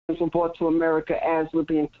were brought to America as we're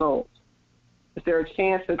being told? Is there a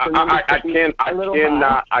chance that the numbers could be a little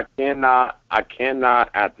high? I cannot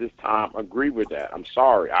at this time agree with that. I'm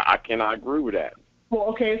sorry. I cannot agree with that. Well,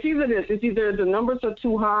 okay, it's either this. It's either the numbers are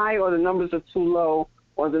too high or the numbers are too low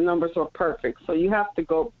or the numbers are perfect. So you have to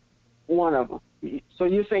go one of them. So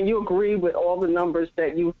you're saying you agree with all the numbers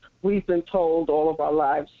that we've been told all of our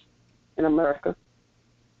lives in America?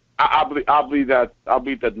 I believe that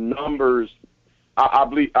the numbers. I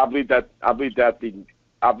believe that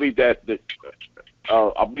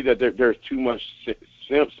there's too much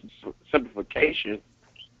simplification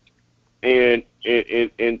in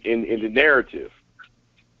the narrative.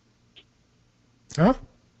 Huh?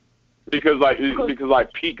 Because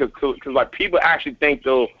people actually think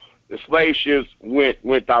the slave ships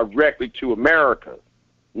went directly to America.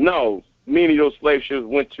 No, many of those slave ships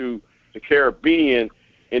went to the Caribbean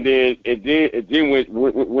and then went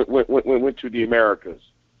to the Americas.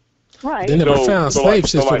 Right. They never found slave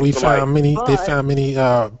ships, but they found many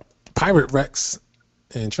pirate wrecks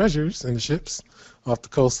and treasures in the ships off the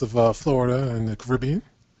coast of Florida and the Caribbean,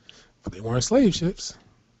 but they weren't slave ships.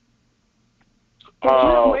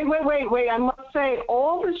 Wait! I must say,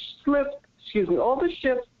 all the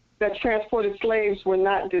ships that transported slaves were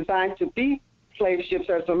not designed to be slave ships.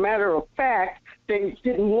 As a matter of fact, they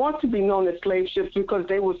didn't want to be known as slave ships because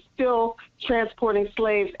they were still transporting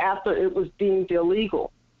slaves after it was deemed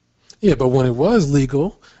illegal. Yeah, but when it was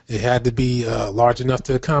legal, it had to be large enough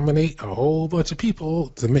to accommodate a whole bunch of people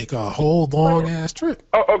to make a whole long-ass trip.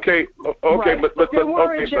 Oh, okay, right. but they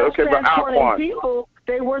weren't just transporting Alquanr. people;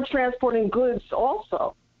 they were transporting goods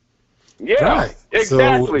also. Yeah, right.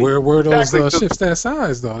 Exactly. So where were those ships that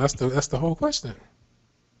size, though? That's the whole question.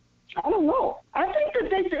 I don't know. I think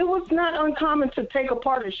that it was not uncommon to take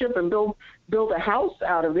apart a ship and build a house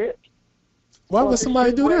out of it. Why would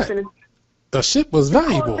somebody do that? The ship was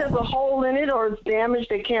valuable. If there's a hole in it or it's damaged,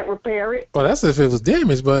 they can't repair it. Well, that's if it was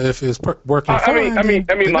damaged, but if it's working fine, like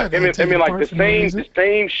the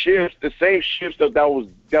same ships that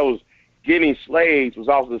was getting slaves was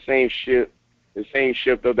also the same ship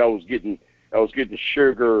that was getting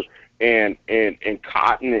sugar and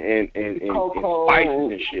cotton and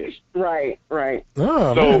spices and shit. Right.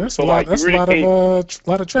 Oh, man, that's a lot of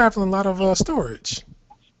traveling, a lot of storage.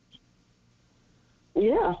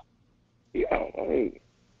 Yeah. Yeah, I mean,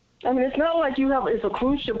 it's not like it's a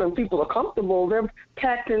cruise ship and people are comfortable. They're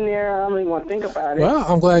packed in there. I don't even want to think about it. Well,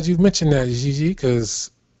 I'm glad you mentioned that, Gigi, because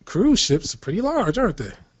cruise ships are pretty large, aren't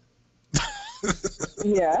they?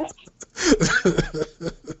 Yes.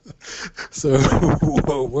 So,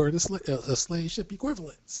 where are the slave ship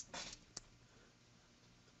equivalents?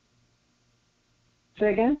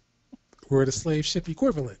 Say again? Where are the slave ship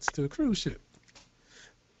equivalents to a cruise ship?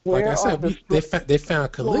 Where like I said, they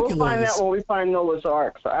found Caligula's. We'll find out when we find Noah's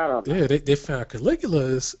Ark. So I don't know. Yeah, they found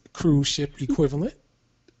Caligula's cruise ship equivalent.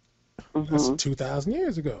 Mm-hmm. That's 2,000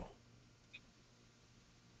 years ago.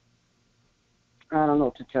 I don't know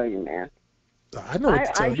what to tell you, man. I know what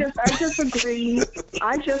to tell you. I just agree.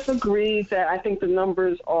 I just agree that I think the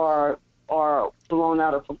numbers are blown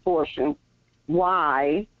out of proportion.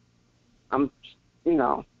 Why? I'm,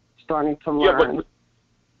 starting to learn.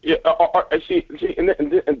 See,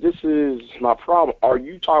 and this is my problem. Are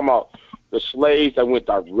you talking about the slaves that went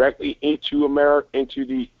directly into America, into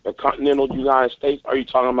the continental United States? Are you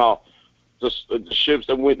talking about the ships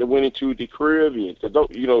that went into the Caribbean? Because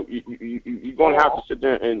you're gonna have to sit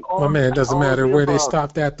there and. My man, it doesn't matter where they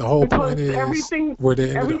stopped at. The whole point is where they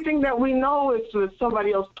ended up. Everything that we know is what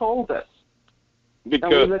somebody else told us.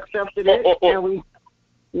 Because and we accepted it, and we,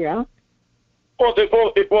 yeah. Well,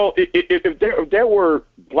 if there were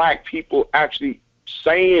black people actually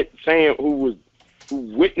saying who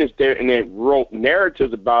witnessed there and then wrote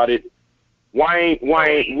narratives about it, why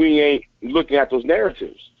ain't we looking at those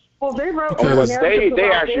narratives? Well, they wrote narratives they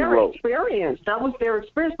actually their wrote experience. That was their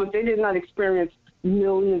experience, but they did not experience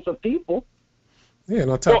millions of people. Yeah,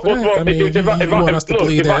 and on top of that, I mean, you want us to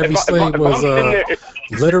believe that every slave was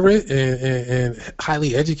literate and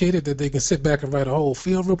highly educated, that they can sit back and write a whole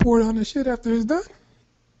field report on this shit after it's done?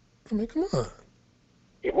 I mean, come on.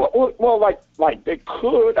 Well, like they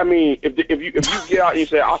could. I mean, if you get out and you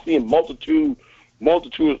say, I see a multitude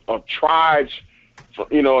of tribes,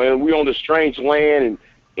 and we on this strange land,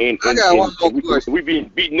 and we being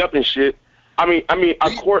beaten up and shit. I mean,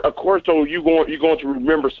 of course, though, you're going to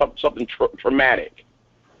remember something traumatic.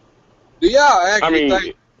 Do y'all actually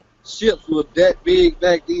think ships were that big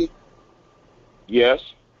back then?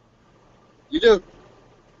 Yes. You do?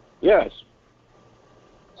 Yes.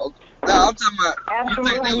 Okay. No, I'm talking about.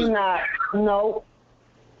 Absolutely not. No.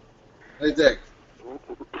 Exactly.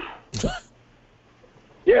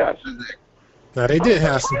 Yes. Now they did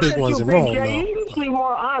have some big ones in Rome, though. You're usually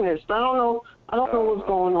more honest. I don't know what's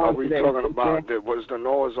going on. Are we today, talking about was the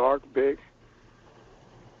Noah's Ark big?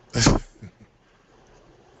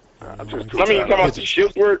 I mean, you talking about the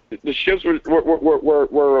ships were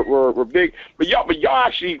big, but y'all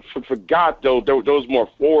actually forgot though those more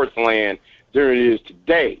forest land than it is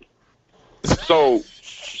today. So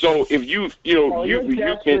if you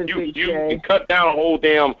can cut down a whole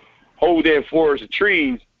damn forest of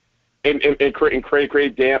trees and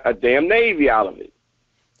create a damn navy out of it.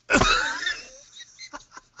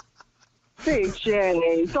 Big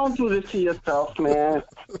Jenny, don't do this to yourself, man.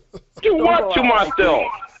 Do what to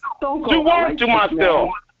myself? Do what to myself?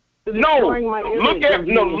 No,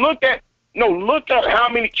 look at how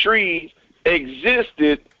many trees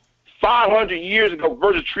existed 500 years ago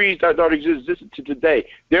versus trees that don't exist to today.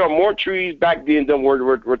 There are more trees back then than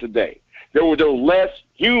were today. There were less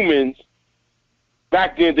humans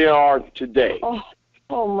back then than there are today.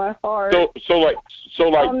 Oh my heart. So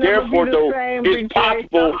therefore though it's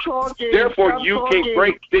possible. Therefore you can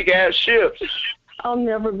break big ass ships. I'll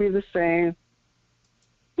never be the same.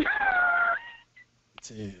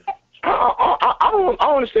 I don't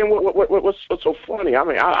understand what's so funny. I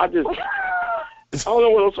mean, I don't know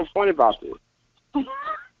what's so funny about this.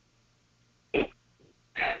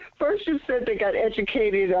 First you said they got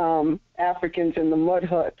educated Africans in the mud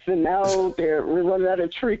huts, and now we're running out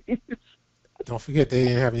of trees. Don't forget they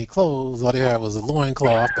didn't have any clothes. All they had was a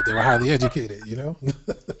loincloth, but they were highly educated, you know?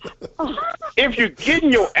 If you're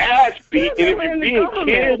getting your ass beat and if you're being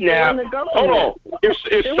kidnapped, hold on. If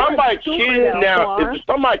somebody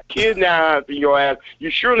kidnapped your ass,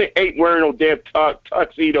 you surely ain't wearing no damn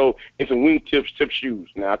tuxedo and some wingtip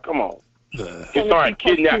shoes. Now, come on. It's started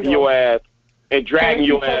kidnapping your ass and dragging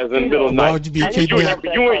your ass in the middle of the night. Why would you be kidnapped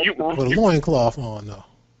with a loincloth on, though?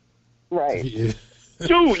 Right. Yeah.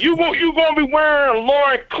 Dude, you gonna be wearing a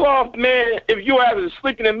loincloth, man, if you have to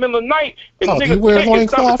sleep in the middle of the night. And you wear a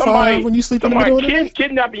loincloth when you sleep in the middle of the night?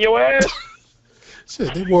 Kidnapping your ass.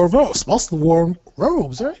 Shit, they wore robes. Most of them wore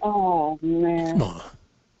robes, right? Oh, man. Come on.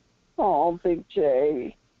 Oh, Big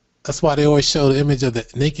J. That's why they always show the image of the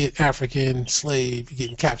naked African slave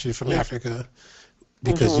getting captured from Africa.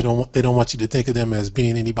 Because they don't want you to think of them as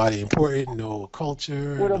being anybody important, no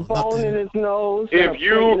culture, with a bone in his nose. If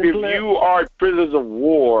you are prisoners of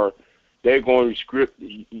war, they're going to script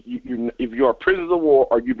you. If you are prisoners of war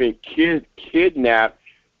or you've been kidnapped,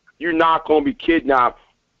 you're not going to be kidnapped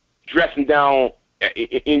dressing down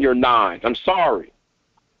in your nines. I'm sorry.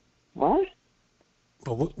 What?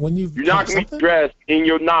 But when you're not going to be dressed in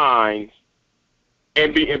your nines.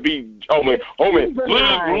 And be oh man,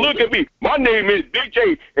 look at me. My name is Big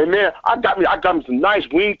J, and man, I got me some nice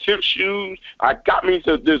wingtip shoes. I got me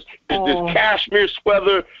this cashmere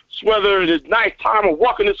sweater. This nice time of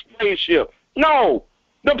walking this spaceship. No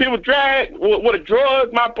people drag with a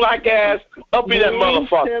drug my black ass up in that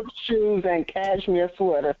motherfucker. Wingtip shoes and cashmere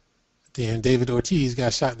sweater. Damn, David Ortiz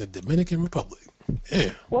got shot in the Dominican Republic.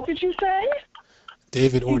 Yeah. What did you say?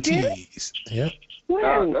 David Ortiz. Yep.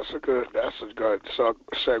 That's a good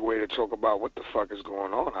segue to talk about what the fuck is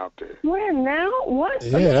going on out there. When now? What?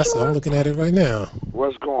 Yeah, I'm looking at it right now.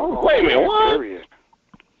 What's going on? Wait a minute, what? Period.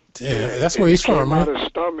 Yeah, that's where he's from, right? man. His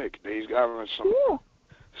stomach. He's having some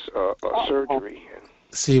surgery.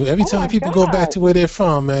 See, every time people go back to where they're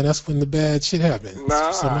from, man, that's when the bad shit happens.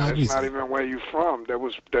 It's not even where you're from.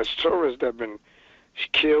 There's tourists that have been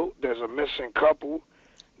killed. There's a missing couple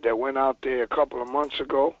that went out there a couple of months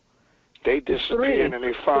ago. They disappeared and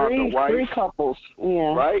they found the wife. 3 couples,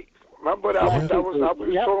 yeah. Right? Remember that was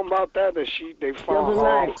talking about that they found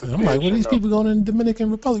her. I'm like, what are these people going in the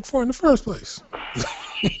Dominican Republic for in the first place?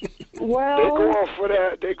 Well, they're going for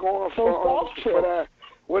that. They're going for that.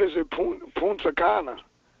 What is it? Punta Cana.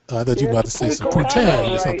 I thought you were about to say some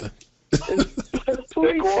Punta or something.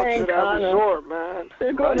 They're going to that resort, man.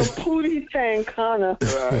 They're going to Pootie Tangana.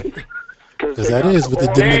 Right. Because that is what the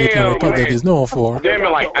Dominican Republic is known for. Damn it,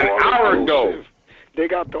 like an hour ago. They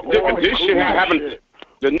got this shit happened.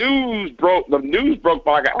 The news broke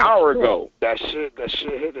by like an hour ago. That shit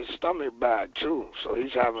hit his stomach bad too. So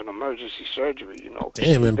he's having emergency surgery, you know.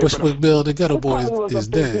 Damn, and Bushwick Bill, the ghetto boy, is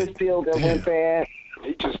dead. Damn.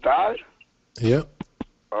 He just died? Yep.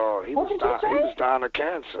 Oh, he was dying of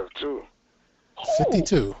cancer too.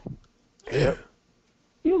 52. Yeah.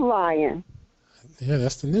 You lying. Yeah,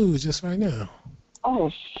 that's the news just right now. Oh,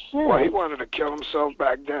 shit. Well, he wanted to kill himself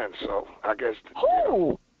back then, so I guess...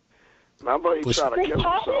 Who? Remember, he tried to kill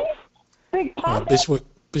himself. Big Poppy?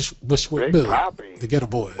 Bushwick Bill, the ghetto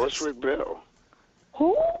boys. Bushwick Bill.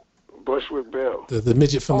 Who? Bushwick Bill. The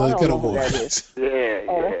midget from the ghetto boys.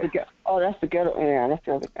 Yeah. Oh, that's the ghetto. Yeah, that's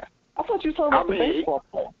the other guy. I thought you told about the baseball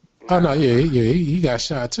player. Oh no, yeah, he got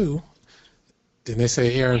shot too. Then they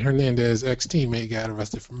say Aaron Hernandez's ex-teammate got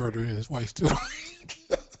arrested for murdering his wife too.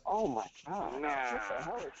 Oh my God! What the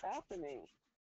hell is happening?